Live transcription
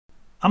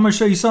I'm going to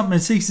show you something in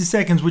 60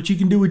 seconds what you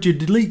can do with your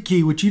delete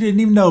key, which you didn't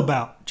even know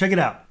about. Check it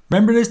out.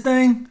 Remember this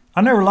thing?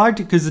 I never liked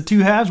it because the two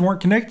halves weren't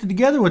connected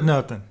together with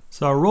nothing.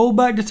 So I roll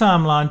back the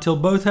timeline until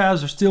both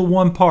halves are still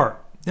one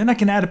part. Then I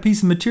can add a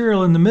piece of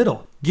material in the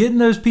middle. Getting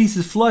those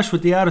pieces flush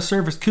with the outer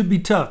surface could be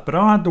tough, but I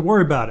don't have to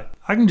worry about it.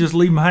 I can just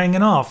leave them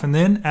hanging off, and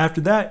then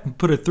after that,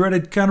 put a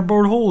threaded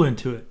counterbore hole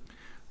into it.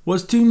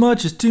 What's too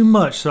much is too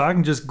much, so I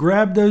can just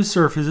grab those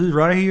surfaces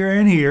right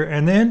here,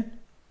 and then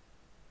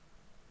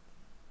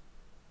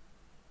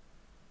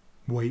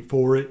wait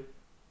for it.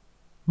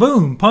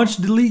 Boom! Punch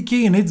the delete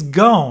key and it's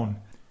gone.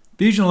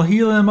 Fusion will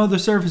heal them other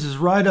surfaces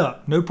right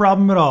up, no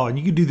problem at all, and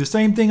you can do the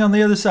same thing on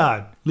the other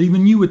side,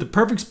 leaving you with the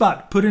perfect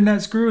spot to put in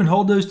that screw and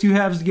hold those two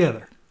halves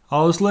together.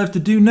 All that's left to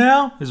do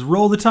now is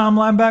roll the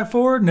timeline back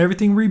forward and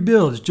everything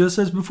rebuilds just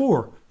as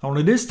before.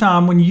 Only this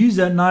time when you use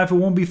that knife it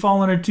won't be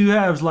falling in two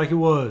halves like it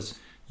was.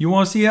 You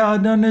want to see how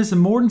I've done this in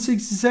more than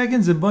 60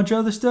 seconds and a bunch of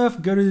other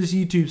stuff? Go to this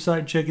YouTube site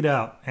and check it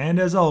out. And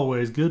as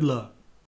always, good luck.